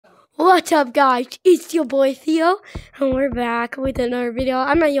What's up, guys? It's your boy Theo, and we're back with another video.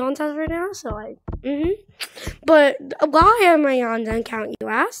 I'm at Jan's house right now, so But why am I on Jan's account, you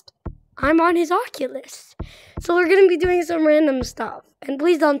asked? I'm on his Oculus. So we're gonna be doing some random stuff. And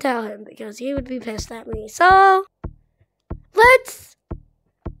please don't tell him, because he would be pissed at me. So, let's...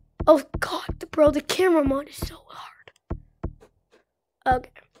 Oh, God, bro, the camera mod is so hard.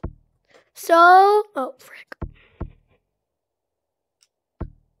 Okay. So, oh, frick.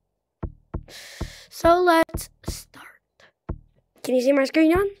 So let's start. Can you see my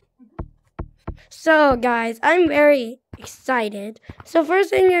screen on? So guys, I'm very excited. So first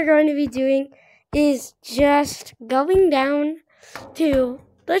thing you're going to be doing is just going down to,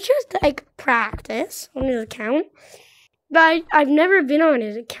 let's just like practice on his account. But I've never been on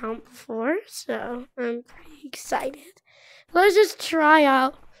his account before, so I'm pretty excited. Let's just try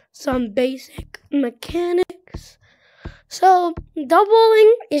out some basic mechanics. So,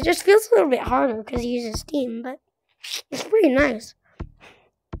 doubling, it just feels a little bit harder because he uses Steam, but it's pretty nice.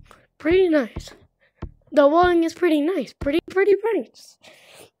 Pretty nice. Doubling is pretty nice. Pretty nice.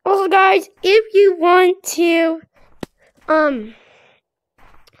 Also, guys, if you want to, go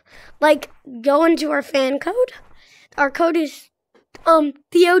into our fan code, our code is,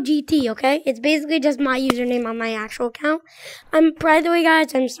 TheoGT, okay? It's basically just my username on my actual account. By the way,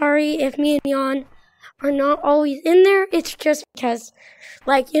 guys, I'm sorry if me and Jan are not always in there. It's just because,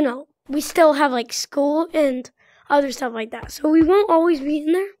 we still have, school and other stuff like that. So we won't always be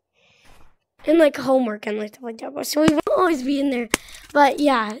in there. And, homework and, stuff like that. So we won't always be in there. But,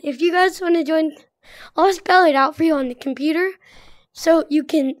 yeah, if you guys want to join, I'll spell it out for you on the computer. So you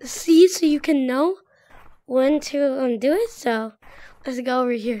can see, so you can know when to do it. So let's go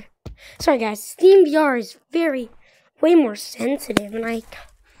over here. Sorry, guys. Steam VR is way more sensitive. And,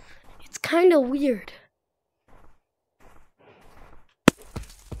 it's kind of weird.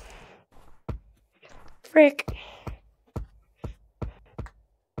 Frick.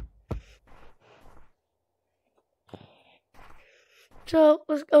 So,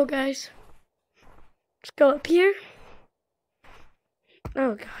 let's go, guys. Let's go up here.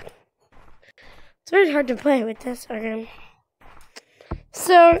 Oh, God. It's very hard to play with this. Okay.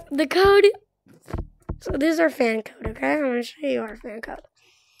 So, the code. So, this is our fan code, okay? I'm going to show you our fan code.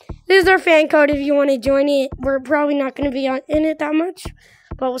 This is our fan code if you want to join it. We're probably not going to be in it that much,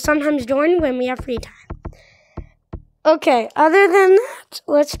 but we'll sometimes join when we have free time. Okay, other than that,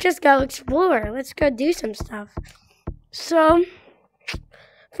 let's just go explore. Let's go do some stuff. So,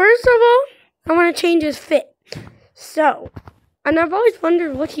 first of all, I want to change his fit. So, and I've always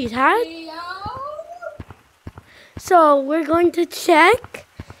wondered what he's had. So, we're going to check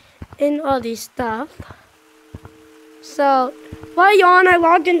in all these stuff. So, while you're on, I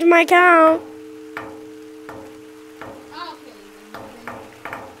logged into my account.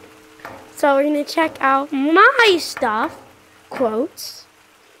 So we're going to check out my stuff, quotes.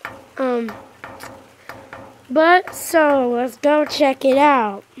 But, so, let's go check it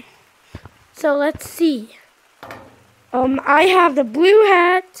out. So, let's see. I have the blue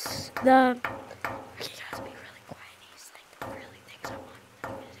hats, okay, guys, be really quiet. He's, really thinks I'm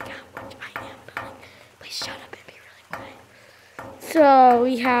on his account, which I am, but, please shut up and be really quiet. So,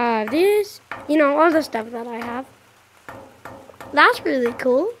 we have this, all the stuff that I have. That's really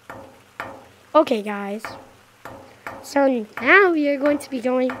cool. Okay, guys, so now we are going to be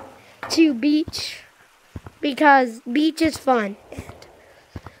going to beach, because beach is fun, and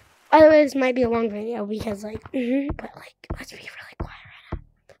otherwise it might be a long video, because, but, let's be really quiet right now.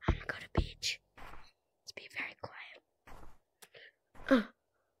 I'm gonna go to beach. Let's be very quiet.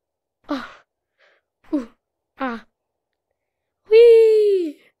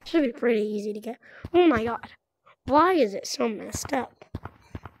 Whee! Should be pretty easy to get. Oh my God, why is it so messed up?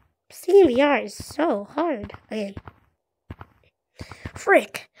 Steam VR is so hard. Again.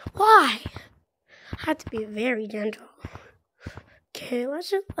 Frick. Why? I have to be very gentle. Okay,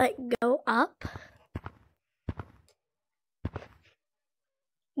 let's just go up.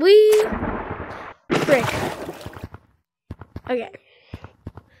 Frick. Okay.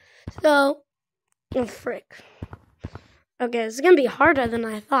 So, frick. Okay, it's gonna be harder than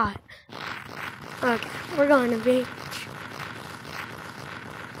I thought. Okay, we're going to beach.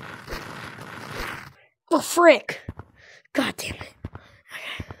 Oh, frick. God damn it.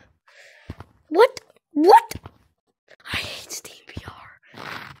 Okay. What? I hate Steam VR.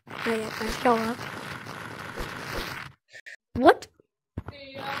 Okay, let's go up. What?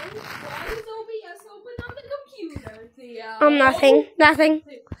 Theo, why is OBS open on the computer, Theo?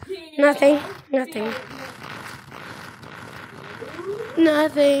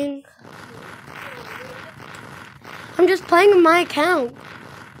 Nothing. I'm just playing on my account.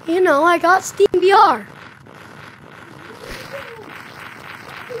 You know, I got Steam VR.